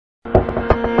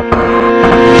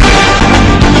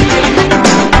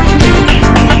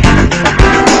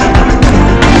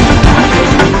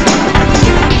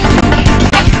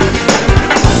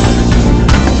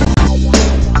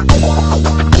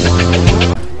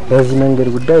በዚህ መንገድ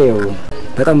ጉዳይ ያው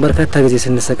በጣም በርካታ ጊዜ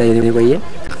ስንሰቃይ የቆየን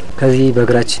ከዚህ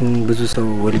በእግራችን ብዙ ሰው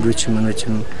ወልጆች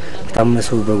ምኖችም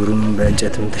ታመሰው በእግሩም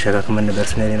በእንጨትም ተሸካክመን ነበር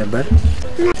ስንሄድ ነበር።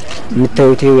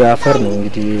 የምታዩት አፈር ነው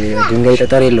እንግዲህ ድንጋይ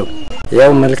ጠጠር የለው።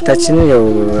 ያው መልክታችን ያው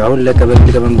አሁን ለቀበሌ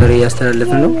ሊቀመንበር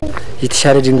ያስተላለፈ ነው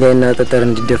የተሻለ ድንጋይና ጠጠር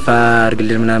እንዲደፋ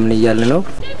አርግልን ምናምን ይያልን ነው።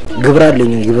 ግብር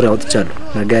አለኝ ግብር አውጥቻለሁ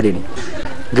ነጋዴ ነኝ።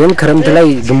 ግን ክረምት ላይ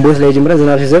ግንቦት ላይ ጀምረን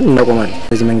ዝናብ ሲዘንብ እናቆማለን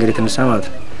በዚህ መንገድ የተነሳ ማለት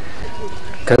ነው።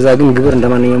 ከዛ ግን ግብር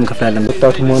እንደማንኛውም ከፍላለን።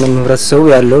 ወጣቱም ሆነ ህብረተሰቡ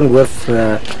ያለውን ጎርፍ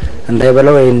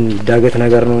እንዳይበላው ይሄን ዳገት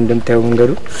ነገር ነው እንደምታየው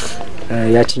መንገዱ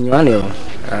ያቺኛዋን ያው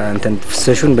እንትን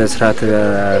ፍሰሹን በስርዓት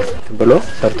ብሎ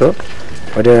ሰርቶ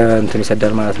ወደ እንትን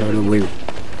ይሰዳል ማለት ነው። ለቦዩ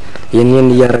የኔን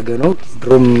እያረገ ነው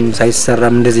ድሮም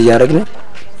ሳይሰራም እንደዚህ እያረግን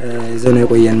ይዘው ነው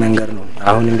የቆየን መንገድ ነው።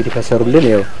 አሁን እንግዲህ ከሰሩልን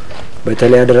ያው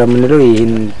በተለይ አደራ ምንለው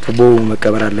ይሄን ቱቦ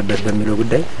መቀበር አለበት በሚለው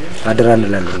ጉዳይ አደራ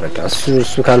እንላለን። በቃ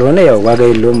እሱ ካልሆነ ያው ዋጋ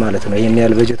የለውም ማለት ነው። ይሄን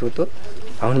ያህል በጀት ወጥቶ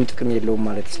አሁንም ጥቅም የለውም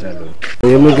ማለት ይችላል።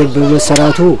 የመንገድ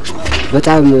በመሰራቱ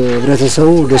በጣም ህብረተሰቡ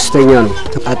ደስተኛ ነው።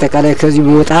 አጠቃላይ ከዚህ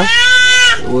ቢወጣ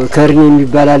ከርኒ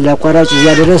የሚባል አለ አቋራጭ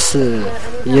እዚያ ድረስ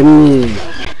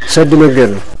የሚሰድ መንገድ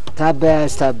ነው።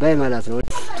 ታባይ ማለት ነው።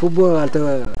 ቱቦ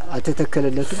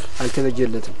አልተተከለለትም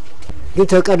አልተበጀለትም። ግን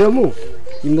ተቀደሙ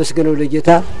ይመስገነው ለጌታ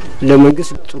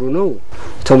ለመንግስት ጥሩ ነው።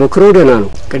 ተመክሮ ደና ነው።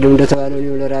 ቀደም እንደተባለው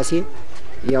ነው ለራሴ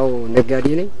ያው ነጋዴ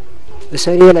ነኝ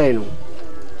እሰኔ ላይ ነው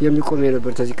የሚቆም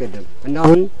የነበር ተዚህ ቀደም እና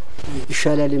አሁን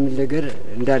ይሻላል የሚል ነገር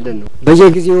እንዳለን ነው።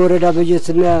 በየጊዜው ወረዳ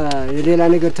በጀትና የሌላ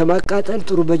ነገር ተማቃጠል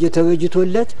ጥሩ በጀት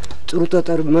ተበጅቶለት ጥሩ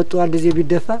ጠጠር መጥቶ አንድ ጊዜ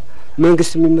ቢደፋ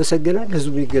መንግስት የሚመሰገናል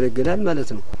ህዝቡ ይገለገላል ማለት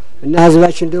ነው። እና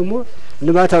ህዝባችን ደግሞ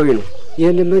ልማታዊ ነው።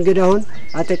 ይሄን መንገድ አሁን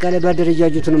አጠቃላይ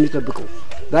ባደረጃጀቱ ነው የሚጠብቀው።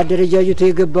 ባደረጃጀቱ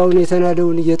የገባውን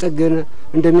የተናደውን እየጠገነ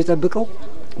እንደሚጠብቀው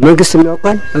መንግስት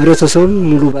የሚያውቃል ህብረተሰቡም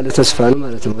ሙሉ ባለ ተስፋ ነው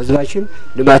ማለት ነው። ህዝባችን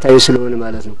ልማታዊ ስለሆነ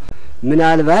ማለት ነው።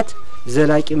 ምናልባት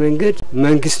ዘላቂ መንገድ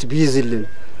መንግስት ቢይዝልን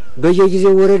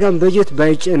በየጊዜው ወረዳም በጀት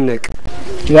ባይጨነቅ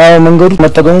ያው መንገዱ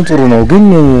መጠገኑ ጥሩ ነው። ግን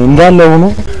እንዳለው ሆኖ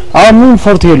አሁን ምን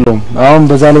ፈርቶ የለውም። አሁን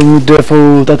በዛ ላይ የሚደፈው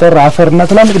ጠጠር አፈርና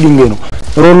ትላልቅ ድንጋይ ነው።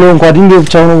 ሮሎ እንኳን ድንጋይ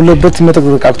ብቻ ሆኖ ብለበት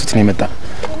መጠቅጠቅ አቅቶት ነው የመጣ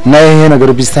እና ይሄ ነገር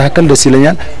ቢስተካከል ደስ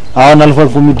ይለኛል። አሁን አልፎ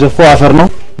አልፎ የሚደፈው አፈር ነው።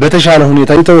 በተሻለ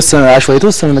ሁኔታ የተወሰነ አሽዋ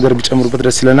የተወሰነ ነገር ቢጨምሩበት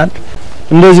ደስ ይለናል።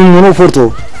 እንደዚህ ሆኖ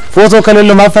ፎቶ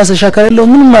ከሌለ ማፋሰሻ ከሌለ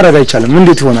ምንም ማድረግ አይቻልም።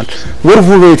 እንዴት ይሆናል? ጎርፉ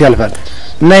በየት ያልፋል?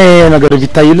 እና ይሄ ነገር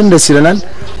ቢታይልን ደስ ይለናል።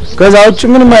 ከዛ ውጭ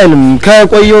ምንም አይልም።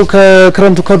 ከቆየው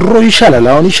ከክረምቱ ከድሮ ይሻላል።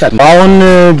 አሁን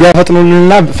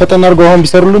ቢያፈጥኑልንና ፈጠን አድርገው አሁን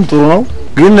ቢሰሩልን ጥሩ ነው።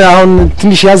 ግን አሁን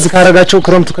ትንሽ ያዝ ካረጋቸው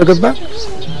ክረምቱ ከገባ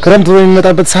ክረምቱ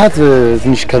በሚመጣበት ሰዓት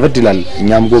ትንሽ ከበድ ይላል።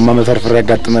 እኛም ጎማ መፈርፈር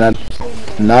ያጋጥመናል።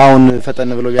 እና አሁን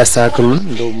ፈጠን ብለው ቢያስተካክሉን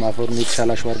እንደው ማፈሩን የተሻለ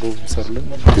አሽዋ አድርገው ቢሰሩልን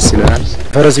ደስ ይለናል።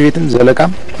 ፈረስ ቤትም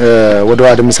ዘለቃም ወደ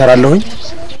ዋድም ሰራለሁኝ።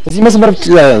 እዚህ መስመር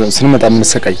ስንመጣ ምን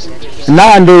ሰቃይ እና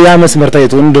እንደው ያ መስመር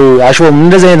ታይቶ እንደው አሽዋም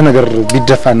እንደዚህ አይነት ነገር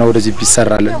ቢደፋና ወደዚህ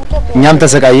ቢሰራልን እኛም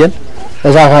ተሰቃየን፣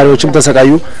 ተሳፋሪዎችም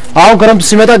ተሰቃዩ። አሁን ክረምቱ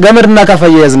ሲመጣ ገመድና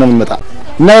ካፋያ ያዝነው እንመጣ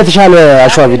እና የተሻለ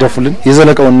አሽዋ ቢደፉልን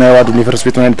የዘለቀውና የዋዱን የፈረስ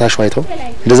ቤቱን አይነት አሽዋ አይተው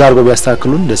እንደዛ አድርገው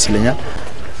ቢያስተካክሉን ደስ ይለኛል።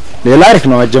 ሌላ አሪፍ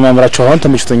ነው። አጀማምራቸው አሁን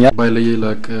ተመችቶኛል።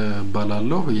 ባይለየላቅ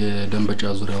ባላለው የደምበጫ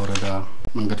ዙሪያ ወረዳ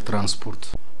መንገድ ትራንስፖርት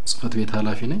ጽፈት ቤት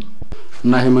ኃላፊ ነኝ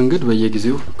እና ይሄ መንገድ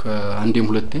በየጊዜው ከአንዴም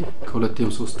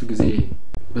ከሁለቴም ሶስት ጊዜ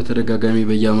በተደጋጋሚ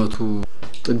በየአመቱ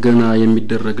ጥገና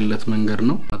የሚደረግለት መንገድ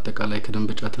ነው። አጠቃላይ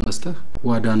ከደምበጫ ተነስተህ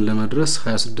ዋዳን ለመድረስ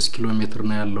 26 ኪሎ ሜትር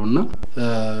ነው ያለውና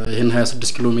ይሄን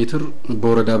 26 ኪሎ ሜትር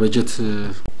በወረዳ በጀት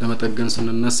ለመጠገን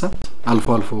ስንነሳ አልፎ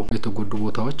የተጎዱ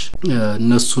ቦታዎች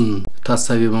እነሱን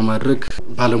ታሳቢ በማድረግ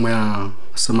ባለሙያ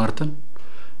አሰማርተን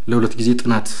ለሁለት ጊዜ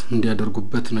ጥናት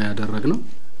እንዲያደርጉበት ነው ያደረግነው።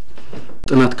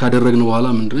 ጥናት ካደረግን በኋላ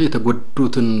ምንድነው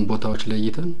የተጎዱትን ቦታዎች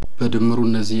ለይተን በድምሩ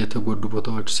እነዚህ የተጎዱ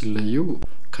ቦታዎች ሲለዩ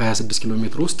ከ26 ኪሎ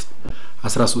ሜትር ውስጥ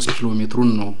 13 ኪሎ ሜትሩን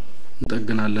ነው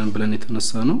እንጠግናለን ብለን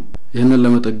የተነሳ ነው። ይሄንን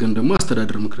ለመጠገን ደግሞ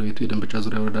አስተዳደር ምክር ቤቱ የደምበጫ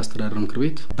ዙሪያ ወረዳ አስተዳደር ምክር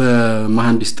ቤት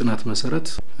በመሐንዲስ ጥናት መሰረት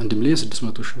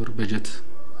 1,600,000 ብር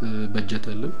በጀት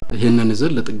አለ። ይሄንን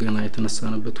ይዘን ለጥገና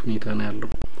የተነሳነበት ሁኔታ ነው ያለው።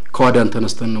 ከዋዳን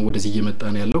ተነስተን ነው ወደዚህ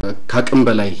እየመጣን ያለው። ካቅም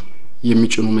በላይ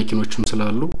የሚጭኑ መኪኖችም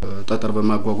ስላሉ ጠጠር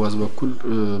በማጓጓዝ በኩል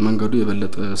መንገዱ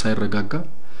የበለጠ ሳይረጋጋ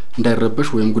እንዳይረበሽ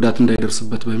ወይም ጉዳት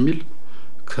እንዳይደርስበት በሚል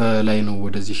ከላይ ነው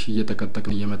ወደዚህ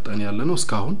እየተቀጠቅን እየመጣን ያለ ነው።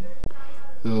 እስካሁን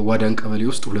ዋዳን ቀበሌ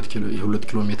ውስጥ 2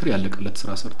 ኪሎ ሜትር ያለቀለት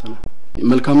ስራ ሰርተናል።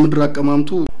 መልካም ምድር አቀማምጡ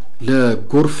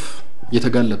ለጎርፍ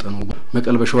የተጋለጠ ነው።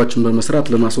 መቀልበሻዎችን በመስራት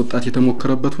ለማስወጣት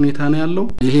የተሞከረበት ሁኔታ ነው ያለው።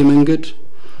 ይሄ መንገድ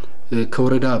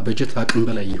ከወረዳ በጀት አቅም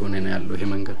በላይ የሆነ ነው ያለው። ይሄ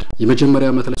መንገድ የመጀመሪያ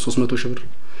አመት ላይ 300,000 ብር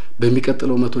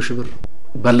በሚቀጥለው 100,000 ብር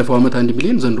ባለፈው አመት 1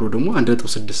 ሚሊዮን ዘንድሮ ደግሞ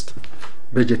 1.6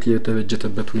 በጀት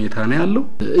የተበጀተበት ሁኔታ ነው ያለው።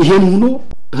 ይሄም ሆኖ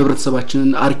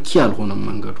ህብረተሰባችንን አርኪ አልሆነም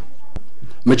መንገዱ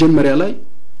መጀመሪያ ላይ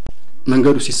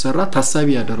መንገዱ ሲሰራ ታሳቢ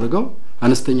ያደረገው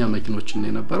አነስተኛ መኪኖችን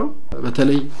የነበረው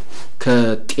በተለይ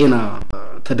ከጤና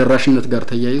ተደራሽነት ጋር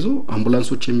ተያይዞ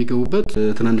አምቡላንሶች የሚገቡበት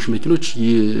ትናንሽ መኪኖች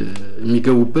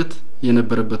የሚገቡበት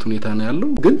የነበረበት ሁኔታ ነው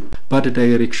ያለው ግን ባድ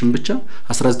ዳይሬክሽን ብቻ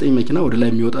 19 መኪና ወደ ላይ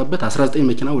የሚወጣበት 19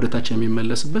 መኪና ወደ ታች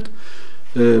የሚመለስበት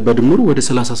በድምሩ ወደ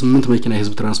 38 መኪና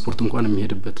የህዝብ ትራንስፖርት እንኳን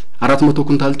የሚሄድበት 400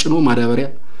 ኩንታል ጭኖ ማዳበሪያ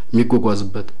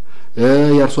የሚጓጓዝበት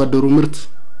ያርሶ አደሩ ምርት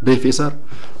በኤፍኤስአር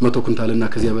 100 ኩንታልና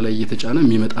ከዚያ በላይ እየተጫነ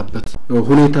የሚመጣበት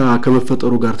ሁኔታ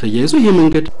ከመፈጠሩ ጋር ተያይዞ ይሄ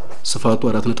መንገድ ስፋቱ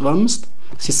 4.5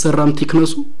 ሲሰራም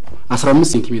ቲክነሱ 15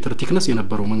 ሴንቲሜትር ቲክነስ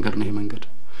የነበረው መንገድ ነው ይሄ መንገድ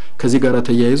ከዚህ ጋር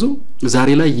ተያይዞ ዛሬ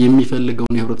ላይ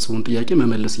የሚፈልገውን የህብረተሰቡን ጥያቄ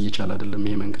መመለስ እየቻለ አይደለም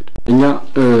ይሄ መንገድ እኛ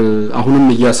አሁንም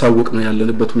እያሳወቅ ነው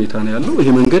ያለንበት ሁኔታ ነው ያለው ይሄ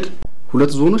መንገድ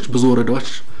ሁለት ዞኖች ብዙ ወረዳዎች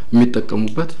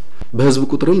የሚጠቀሙበት በህዝብ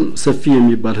ቁጥርም ሰፊ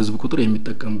የሚባል ህዝብ ቁጥር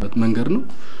የሚጠቀምበት መንገድ ነው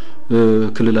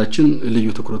ክልላችን ልዩ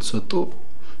ትኩረት ሰጥቶ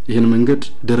ይሄን መንገድ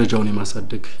ደረጃውን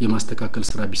የማሳደግ የማስተካከል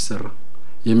ስራ ቢሰራ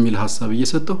የሚል ሐሳብ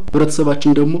እየሰጠው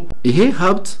ህብረተሰባችን ደግሞ ይሄ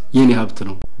ሀብት የኔ ሀብት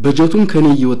ነው በጀቱም ከኔ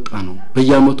እየወጣ ነው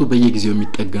በየአመቱ በየጊዜው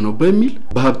የሚጠገነው በሚል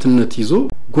በሀብትነት ይዞ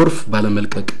ጎርፍ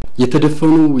ባለመልቀቅ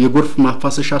የተደፈኑ የጎርፍ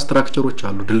ማፋሰሻ ስትራክቸሮች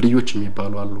አሉ ድልድዮች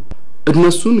የሚባሉ አሉ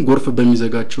እነሱን ጎርፍ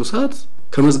በሚዘጋቸው ሰዓት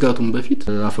ከመዝጋቱም በፊት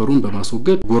አፈሩን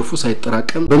በማስወገድ ጎርፉ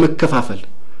ሳይጠራቀም በመከፋፈል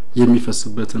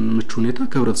የሚፈስበትን ምቹ ሁኔታ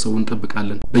ከህብረተሰቡ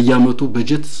እንጠብቃለን በየአመቱ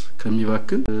በጀት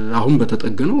ከሚባክን አሁን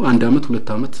በተጠገነው 1 አመት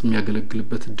 2 አመት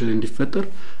የሚያገለግልበት እድል እንዲፈጠር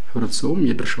ህብረተሰቡም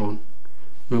የድርሻውን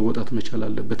መወጣት መቻል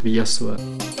አለበት ብዬ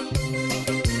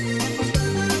አስባለሁ